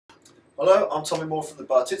Hello, I'm Tommy Moore from the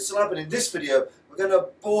Bartitsu Lab, and in this video we're going to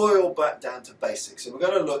boil back down to basics, and we're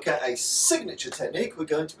going to look at a signature technique. We're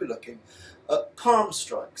going to be looking at palm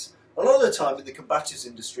strikes. A lot of the time in the combatives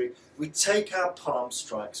industry we take our palm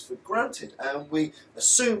strikes for granted and we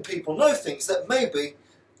assume people know things that maybe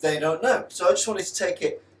they don't know. So I just wanted to take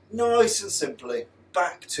it nice and simply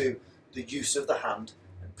back to the use of the hand,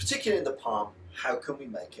 and particularly in the palm, how can we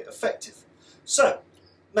make it effective. So,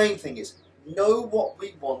 main thing is, know what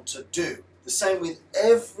we want to do. The same with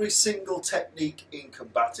every single technique in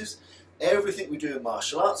combatives, everything we do in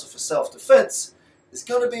martial arts or for self-defense, there's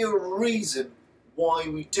got to be a reason why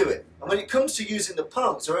we do it. And when it comes to using the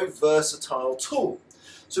palm, it's a very versatile tool.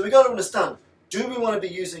 So we've got to understand, do we want to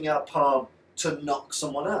be using our palm to knock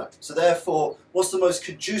someone out? So therefore, what's the most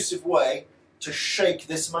conducive way to shake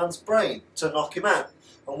this man's brain, to knock him out?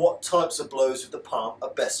 And what types of blows with the palm are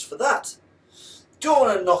best for that? Do I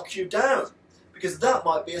want to knock you down? Because that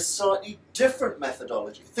might be a slightly different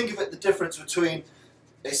methodology. Think of it, the difference between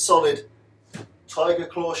a solid tiger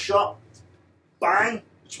claw shot, bang,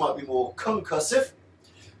 which might be more concussive.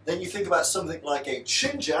 Then you think about something like a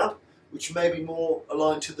chin jab, which may be more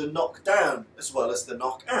aligned to the knockdown as well as the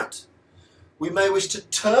knockout. We may wish to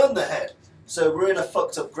turn the head. So we're in a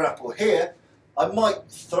fucked up grapple here. I might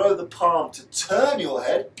throw the palm to turn your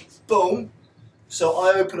head, boom. So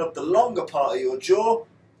I open up the longer part of your jaw,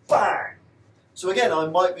 bang. So again, I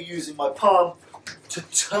might be using my palm to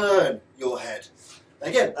turn your head.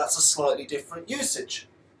 Again, that's a slightly different usage.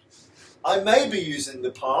 I may be using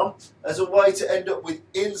the palm as a way to end up with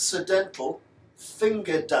incidental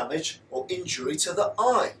finger damage or injury to the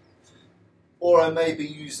eye. Or I may be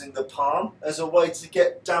using the palm as a way to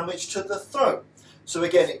get damage to the throat. So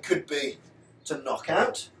again, it could be to knock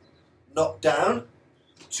out, knock down,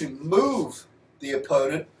 to move the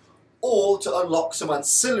opponent, or to unlock some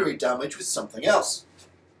ancillary damage with something else.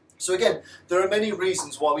 So again, there are many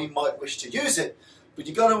reasons why we might wish to use it, but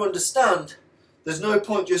you've got to understand there's no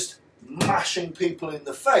point just mashing people in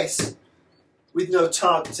the face with no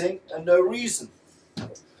targeting and no reason.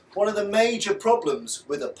 One of the major problems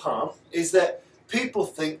with a palm is that people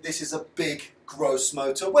think this is a big gross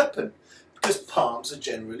motor weapon because palms are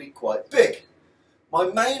generally quite big. My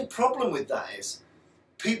main problem with that is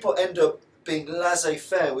people end up being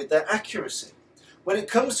laissez-faire with their accuracy. When it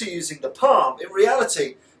comes to using the palm, in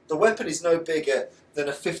reality, the weapon is no bigger than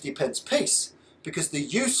a 50p piece, because the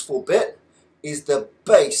useful bit is the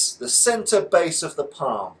base, the centre base of the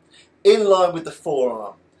palm, in line with the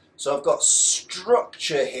forearm. So I've got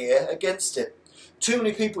structure here against it. Too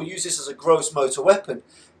many people use this as a gross motor weapon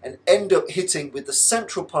and end up hitting with the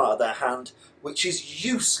central part of their hand, which is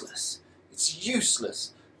useless. It's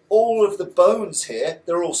useless. All of the bones here,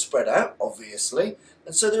 they're all spread out, obviously,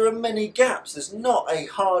 and so there are many gaps. There's not a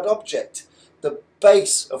hard object. The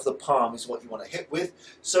base of the palm is what you want to hit with,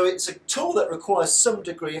 so it's a tool that requires some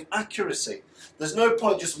degree of accuracy. There's no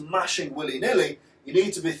point just mashing willy-nilly. You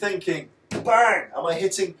need to be thinking, bang, am I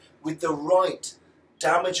hitting with the right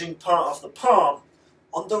damaging part of the palm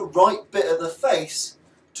on the right bit of the face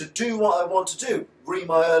to do what I want to do? Re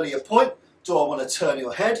my earlier point, do I want to turn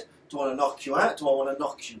your head? Do I want to knock you out? Do I want to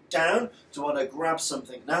knock you down? Do I want to grab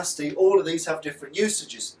something nasty? All of these have different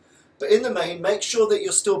usages. But in the main, make sure that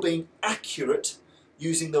you're still being accurate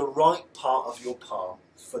using the right part of your palm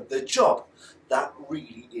for the job. That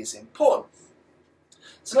really is important.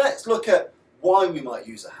 So let's look at why we might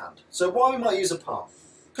use a hand. So why we might use a palm?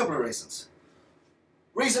 A couple of reasons.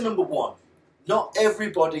 Reason number one, not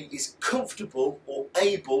everybody is comfortable or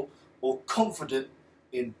able or confident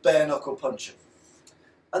in bare knuckle punching.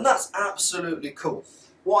 And that's absolutely cool.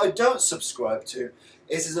 What I don't subscribe to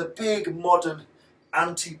is there's a big modern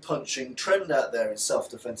anti-punching trend out there in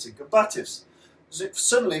self-defense and combatives.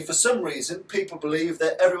 Suddenly, for some reason, people believe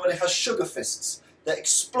that everybody has sugar fists that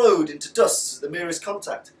explode into dust at the merest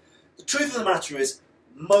contact. The truth of the matter is,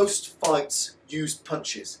 most fights use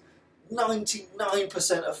punches.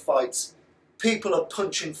 99% of fights, people are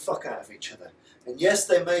punching fuck out of each other. And yes,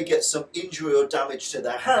 they may get some injury or damage to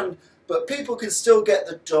their hand, but people can still get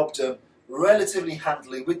the job done relatively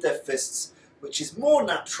handily with their fists, which is more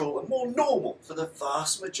natural and more normal for the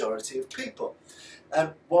vast majority of people.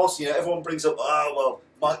 And whilst, you know, everyone brings up, oh, well,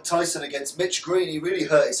 Mike Tyson against Mitch Green, he really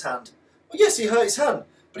hurt his hand. Well, yes, he hurt his hand,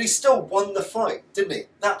 but he still won the fight, didn't he?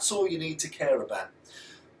 That's all you need to care about.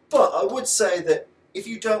 But I would say that if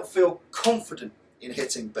you don't feel confident in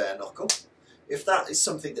hitting bare knuckle, if that is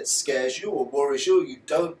something that scares you or worries you, or you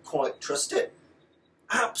don't quite trust it,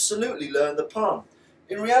 absolutely learn the palm.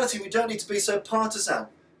 In reality, we don't need to be so partisan.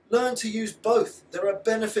 Learn to use both. There are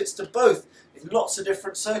benefits to both in lots of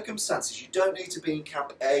different circumstances. You don't need to be in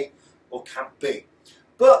Camp A or Camp B.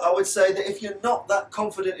 But I would say that if you're not that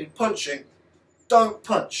confident in punching, don't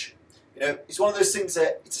punch. You know, it's one of those things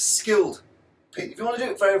that it's a skilled piece. If you want to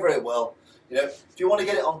do it very, very well, you know, if you want to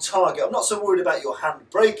get it on target, I'm not so worried about your hand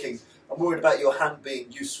breaking, I'm worried about your hand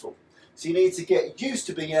being useful. So you need to get used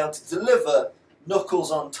to being able to deliver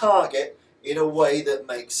knuckles on target in a way that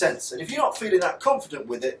makes sense. And if you're not feeling that confident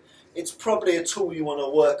with it, it's probably a tool you want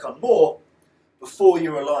to work on more before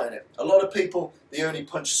you rely on it. A lot of people, they only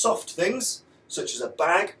punch soft things, such as a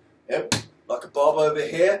bag, you know, like a bob over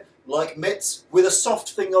here, like mitts, with a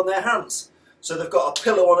soft thing on their hands. So they've got a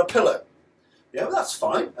pillow on a pillow. Yeah, well, that's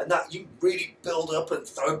fine, and that you really build up and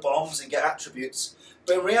throw bombs and get attributes.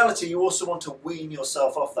 But in reality, you also want to wean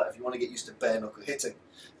yourself off that if you want to get used to bare knuckle hitting.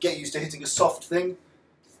 Get used to hitting a soft thing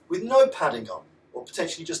with no padding on, or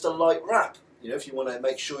potentially just a light wrap, you know, if you want to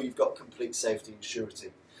make sure you've got complete safety and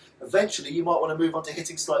surety. Eventually, you might want to move on to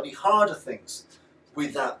hitting slightly harder things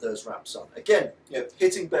without those wraps on. Again, you know,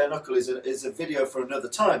 hitting bare knuckle is a video for another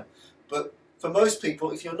time, but for most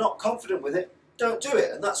people, if you're not confident with it, don't do it,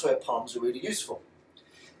 and that's where palms are really useful.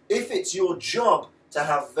 If it's your job to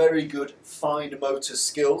have very good fine motor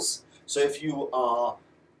skills, so if you are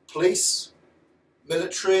police,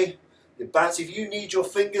 military, if you need your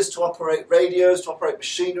fingers to operate radios, to operate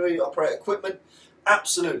machinery, to operate equipment,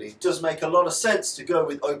 absolutely, it does make a lot of sense to go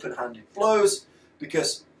with open-handed blows,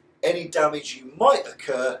 because any damage you might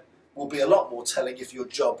occur will be a lot more telling if your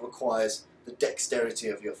job requires the dexterity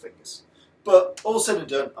of your fingers. But all said and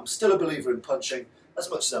done, I'm still a believer in punching as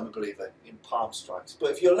much as I'm a believer in palm strikes.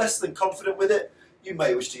 But if you're less than confident with it, you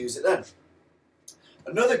may wish to use it then.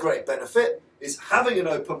 Another great benefit is having an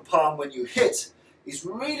open palm when you hit is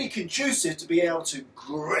really conducive to being able to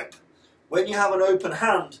grip. When you have an open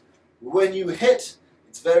hand, when you hit,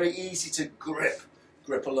 it's very easy to grip.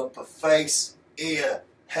 Grip a lump of face, ear,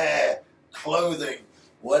 hair, clothing,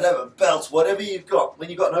 whatever, belt, whatever you've got. When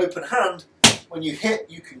you've got an open hand, when you hit,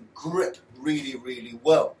 you can grip really, really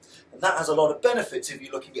well. And that has a lot of benefits if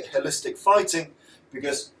you're looking at holistic fighting,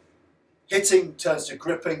 because hitting turns to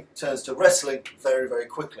gripping, turns to wrestling very, very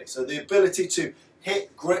quickly. So the ability to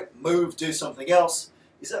hit, grip, move, do something else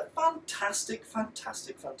is a fantastic,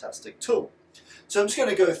 fantastic, fantastic tool. So I'm just going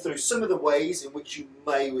to go through some of the ways in which you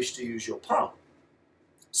may wish to use your palm.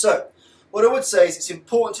 So what I would say is it's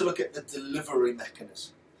important to look at the delivery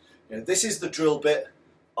mechanism. You know, this is the drill bit,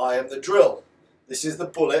 I am the drill. This is the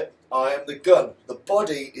bullet, I am the gun. The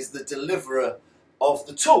body is the deliverer of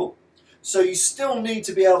the tool. So you still need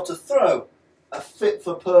to be able to throw a fit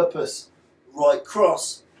for purpose right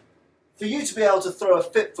cross. For you to be able to throw a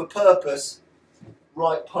fit for purpose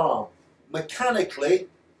right palm, mechanically,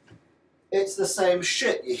 it's the same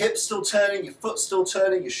shit. Your hip's still turning, your foot's still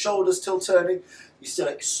turning, your shoulder's still turning, you're still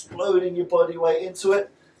exploding your body weight into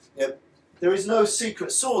it. You know, there is no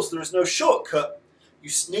secret sauce, there is no shortcut. You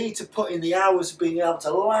need to put in the hours of being able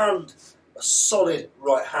to land a solid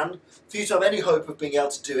right hand for you to have any hope of being able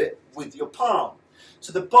to do it with your palm.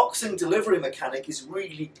 So the boxing delivery mechanic is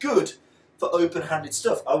really good for open-handed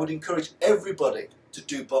stuff. I would encourage everybody to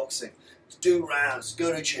do boxing, to do rounds,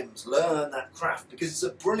 go to gyms, learn that craft, because it's a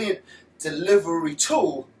brilliant delivery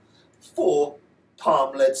tool for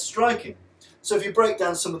palm-led striking. So if you break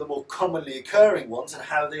down some of the more commonly occurring ones and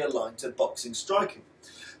how they align to boxing striking.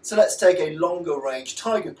 So let's take a longer range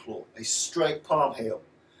tiger claw, a straight palm heel.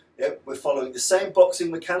 Yep, we're following the same boxing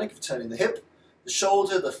mechanic of turning the hip, the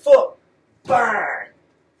shoulder, the foot, bang!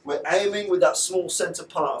 We're aiming with that small centre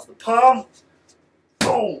part of the palm,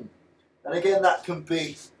 boom! And again, that can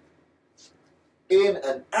be in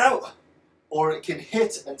and out, or it can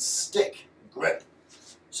hit and stick, grip.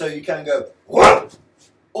 So you can go, whoop,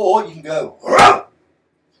 or you can go, whoop.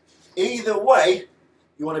 Either way,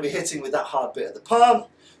 you want to be hitting with that hard bit of the palm.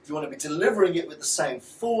 You want to be delivering it with the same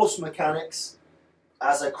force mechanics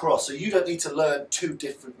as a cross. So you don't need to learn two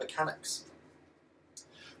different mechanics.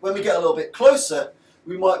 When we get a little bit closer,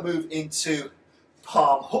 we might move into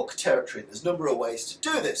palm hook territory. There's a number of ways to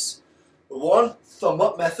do this. The one, thumb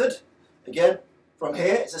up method. Again, from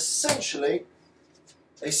here, it's essentially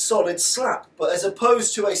a solid slap. But as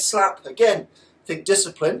opposed to a slap, again, think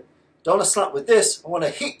discipline. Don't want to slap with this. I want to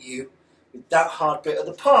hit you with that hard bit of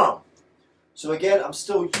the palm. So again, I'm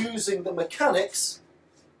still using the mechanics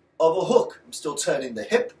of a hook. I'm still turning the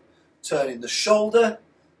hip, turning the shoulder,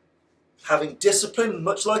 having discipline,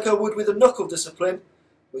 much like I would with a knuckle discipline.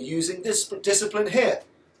 We're using this discipline here.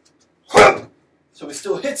 So we're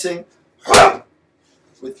still hitting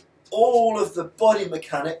with all of the body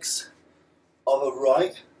mechanics of a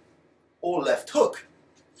right or left hook.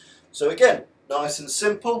 So again, nice and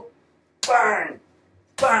simple, bang,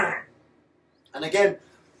 bang. And again,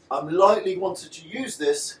 I'm likely wanted to use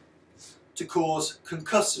this to cause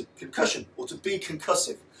concussion, or to be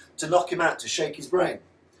concussive, to knock him out, to shake his brain.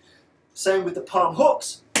 Same with the palm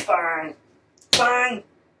hooks, bang, bang.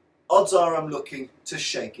 Odds are I'm looking to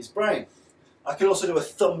shake his brain. I can also do a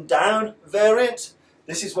thumb down variant.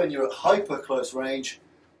 This is when you're at hyper close range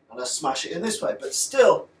and I smash it in this way, but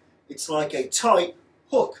still it's like a tight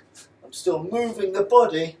hook. I'm still moving the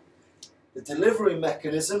body. The delivery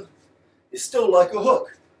mechanism is still like a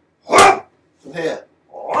hook. From here,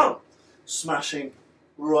 smashing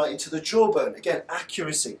right into the jawbone. Again,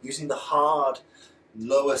 accuracy, using the hard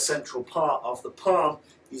lower central part of the palm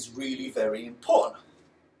is really very important.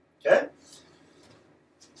 Okay?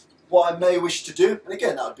 What I may wish to do, and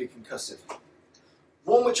again that would be concussive.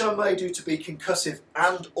 One which I may do to be concussive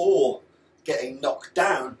and or get a knock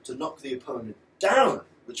down, to knock the opponent down,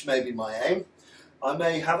 which may be my aim, I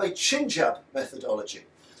may have a chin jab methodology.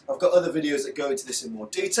 I've got other videos that go into this in more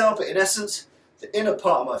detail, but in essence, the inner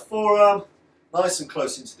part of my forearm, nice and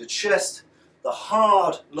close into the chest, the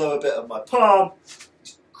hard lower bit of my palm,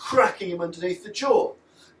 is cracking him underneath the jaw.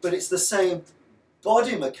 But it's the same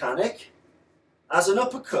body mechanic as an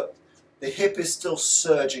uppercut. The hip is still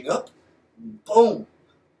surging up, boom,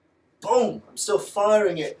 boom. I'm still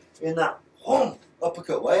firing it in that boom,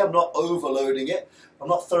 uppercut way. I'm not overloading it. I'm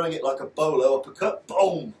not throwing it like a bolo uppercut,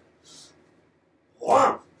 boom,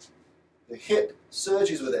 wham. The hip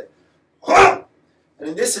surges with it, wham. And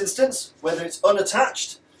in this instance, whether it's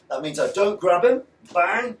unattached, that means I don't grab him,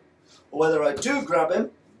 bang, or whether I do grab him,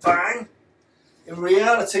 bang. In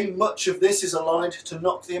reality, much of this is aligned to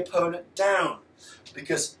knock the opponent down.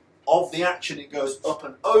 Because of the action, it goes up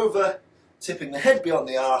and over, tipping the head beyond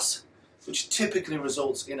the arse, which typically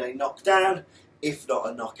results in a knockdown, if not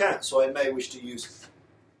a knockout. So I may wish to use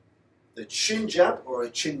the chin jab, or a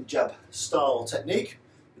chin jab style technique,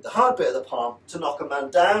 with the hard bit of the palm to knock a man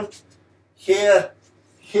down, here,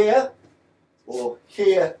 here, or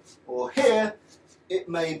here, or here. It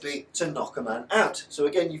may be to knock a man out. So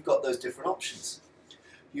again, you've got those different options.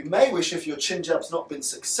 You may wish, if your chin jab's not been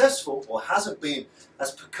successful or hasn't been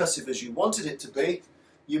as percussive as you wanted it to be,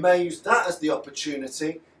 you may use that as the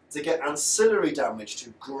opportunity to get ancillary damage,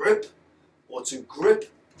 to grip, or to grip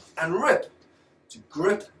and rip. To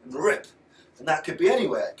grip and rip. And that could be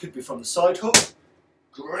anywhere. It could be from the side hook,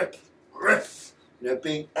 grip, rip. You know,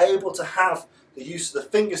 being able to have the use of the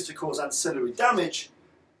fingers to cause ancillary damage,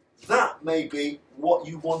 that may be what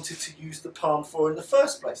you wanted to use the palm for in the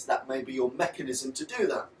first place. That may be your mechanism to do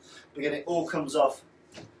that. But again, it all comes off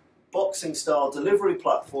boxing style delivery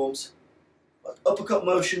platforms, like uppercut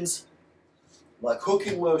motions, like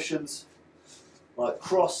hooking motions, like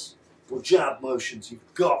cross or jab motions.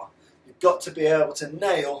 You've got to be able to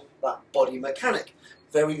nail that body mechanic.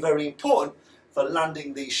 Very, very important for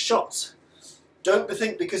landing these shots. Don't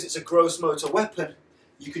think because it's a gross motor weapon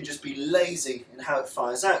you can just be lazy in how it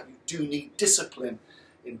fires out. You do need discipline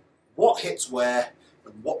in what hits where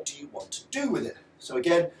and what do you want to do with it. So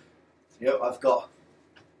again, you know, I've got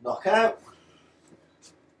knockout,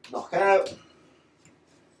 knockout.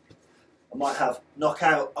 I might have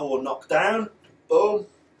knockout or knockdown, boom.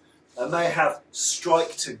 I may have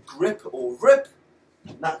strike to grip or rip.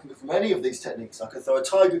 And that can be from any of these techniques. I can throw a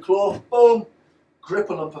tiger claw, boom,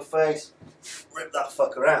 grip a lump of face, rip that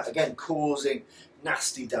fucker out. Again, causing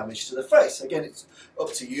nasty damage to the face. Again, it's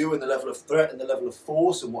up to you and the level of threat and the level of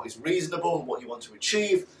force and what is reasonable and what you want to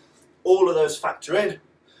achieve. All of those factor in.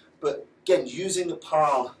 But again, using the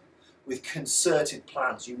palm with concerted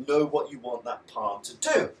plans, you know what you want that palm to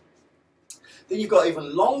do. Then you've got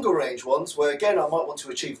even longer range ones where again I might want to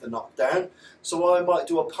achieve the knockdown, so I might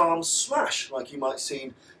do a palm smash like you might have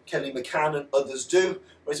seen Kelly McCann and others do,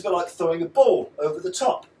 where it's a bit like throwing a ball over the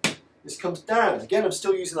top. This comes down. Again, I'm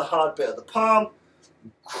still using the hard bit of the palm,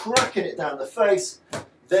 cracking it down the face,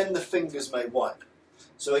 then the fingers may wipe.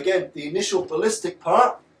 So again, the initial ballistic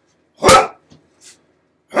part, that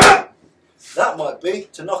might be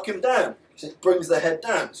to knock him down, because it brings the head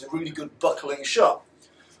down. It's a really good buckling shot.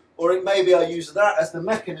 Or it may be I use that as the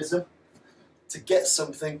mechanism to get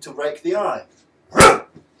something to rake the eye.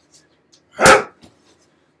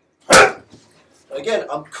 Again,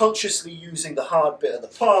 I'm consciously using the hard bit of the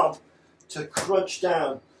palm to crunch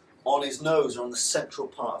down on his nose or on the central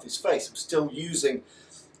part of his face. I'm still using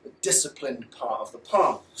the disciplined part of the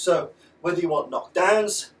palm. So whether you want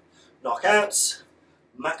knockdowns, knockouts,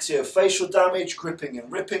 maxillofacial damage, gripping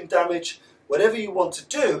and ripping damage, whatever you want to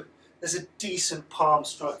do, there's a decent palm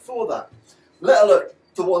strike for that. Let alone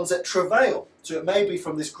the ones that travail. So it may be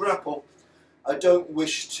from this grapple, I don't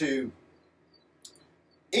wish to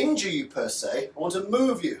injure you per se, I want to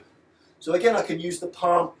move you. So again, I can use the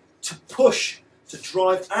palm to push, to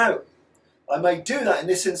drive out. I may do that in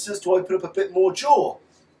this instance to open up a bit more jaw.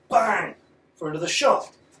 Bang! For another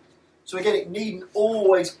shot. So again, it needn't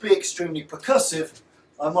always be extremely percussive.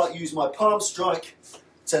 I might use my palm strike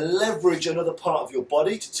to leverage another part of your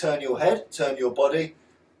body, to turn your head, turn your body,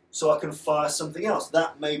 so I can fire something else.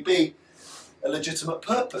 That may be a legitimate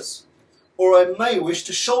purpose. Or I may wish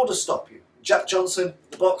to shoulder stop you. Jack Johnson,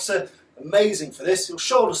 the boxer, amazing for this, he'll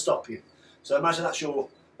shoulder stop you. So imagine that's your,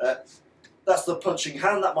 that's the punching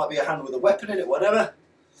hand, that might be a hand with a weapon in it, whatever.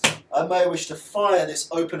 I may wish to fire this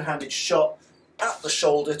open-handed shot at the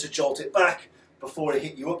shoulder to jolt it back before it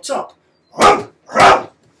hit you up top.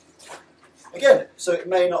 Again, so it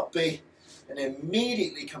may not be an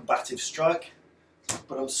immediately combative strike,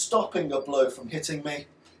 but I'm stopping a blow from hitting me,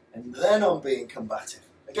 and then I'm being combative.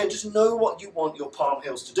 Again, just know what you want your palm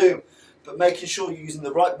heels to do, but making sure you're using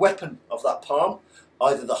the right weapon of that palm,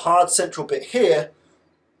 either the hard central bit here,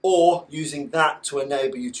 or using that to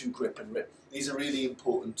enable you to grip and rip. These are really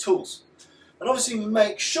important tools. And obviously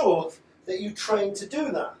make sure that you train to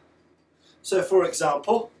do that. So for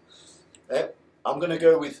example, I'm going to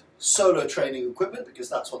go with solo training equipment because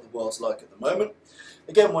that's what the world's like at the moment.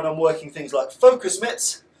 Again, when I'm working things like focus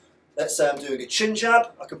mitts, let's say I'm doing a chin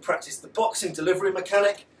jab, I can practice the boxing delivery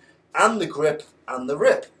mechanic and the grip and the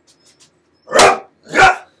rip.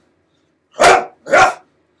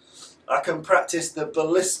 I can practice the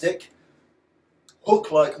ballistic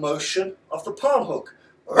hook-like motion of the palm hook.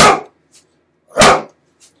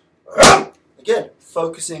 Again,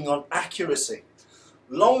 focusing on accuracy.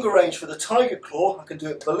 Longer range for the tiger claw, I can do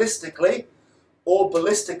it ballistically or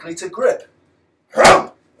ballistically to grip.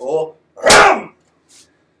 Or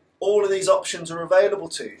all of these options are available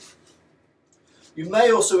to you. You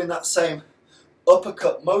may also, in that same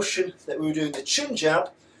uppercut motion that we were doing the chin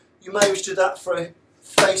jab, you may wish to do that for a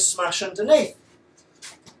face smash underneath.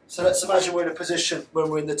 So let's imagine we're in a position when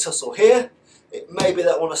we're in the tussle here. It may be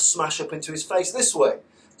that I want to smash up into his face this way.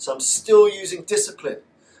 So I'm still using discipline,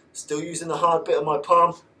 still using the hard bit of my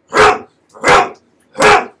palm,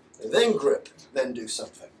 then grip, then do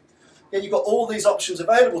something. Again, you've got all these options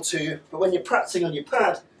available to you, but when you're practicing on your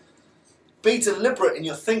pad, be deliberate in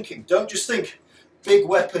your thinking. Don't just think big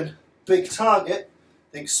weapon, big target.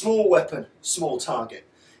 Think small weapon, small target.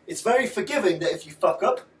 It's very forgiving that if you fuck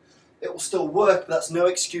up, it will still work, but that's no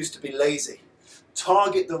excuse to be lazy.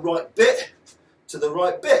 Target the right bit to the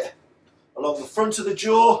right bit. Along the front of the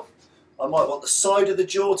jaw, I might want the side of the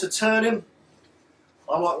jaw to turn him.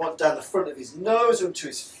 I might want down the front of his nose or into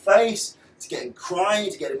his face to get him crying,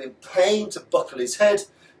 to get him in pain, to buckle his head.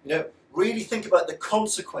 You know, really think about the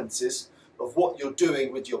consequences of what you're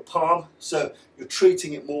doing with your palm, so you're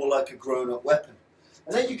treating it more like a grown-up weapon.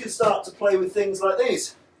 And then you can start to play with things like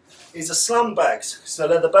these. These are slam bags. It's a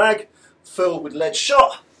leather bag filled with lead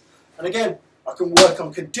shot. And again, I can work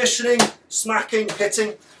on conditioning, smacking,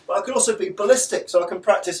 hitting, but I can also be ballistic, so I can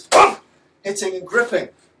practice hitting and gripping.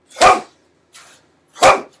 I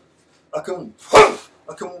can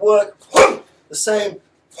work the same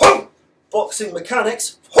boxing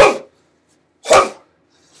mechanics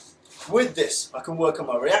with this. I can work on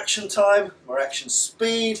my reaction time, my reaction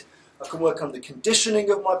speed. I can work on the conditioning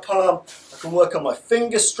of my palm. I can work on my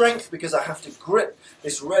finger strength because I have to grip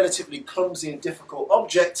this relatively clumsy and difficult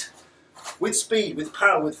object with speed, with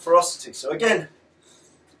power, with ferocity. So again,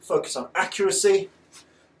 focus on accuracy.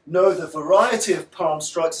 Know the variety of palm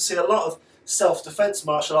strikes. I see a lot of self-defense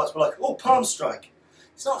martial arts, but like, oh, palm strike.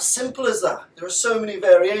 It's not as simple as that. There are so many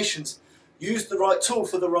variations. Use the right tool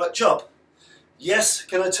for the right job. Yes,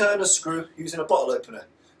 can I turn a screw using a bottle opener?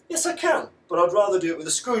 Yes, I can, but I'd rather do it with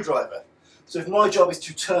a screwdriver. So if my job is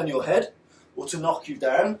to turn your head, or to knock you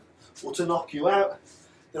down, or to knock you out,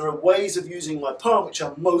 there are ways of using my palm which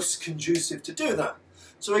are most conducive to do that.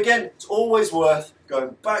 So again, it's always worth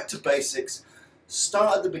going back to basics,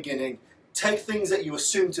 start at the beginning, take things that you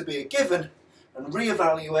assume to be a given, and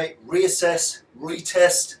reevaluate, reassess,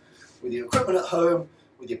 retest with your equipment at home,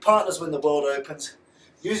 with your partners when the world opens.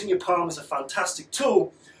 Using your palm is a fantastic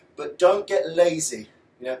tool, but don't get lazy.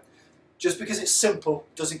 You know, just because it's simple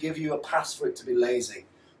doesn't give you a pass for it to be lazy.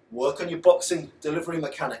 Work on your boxing delivery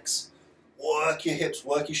mechanics. Work your hips,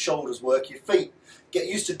 work your shoulders, work your feet. Get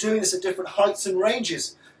used to doing this at different heights and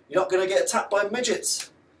ranges. You're not going to get attacked by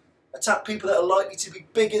midgets. Attack people that are likely to be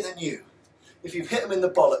bigger than you. If you've hit them in the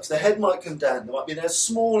bollocks, their head might come down. They might be there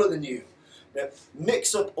smaller than you. You know,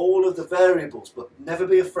 mix up all of the variables, but never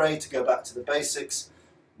be afraid to go back to the basics.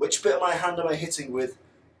 Which bit of my hand am I hitting with?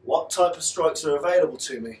 What type of strikes are available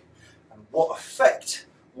to me? And what effect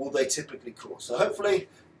will they typically cause? So hopefully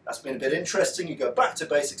that's been a bit interesting. You go back to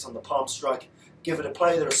basics on the palm strike, give it a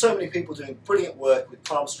play. There are so many people doing brilliant work with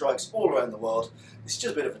palm strikes all around the world. It's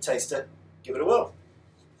just a bit of a taster. give it a whirl.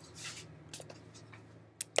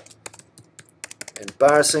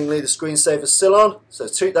 Embarrassingly, the screensaver's still on, so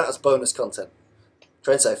treat that as bonus content.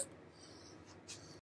 Train safe.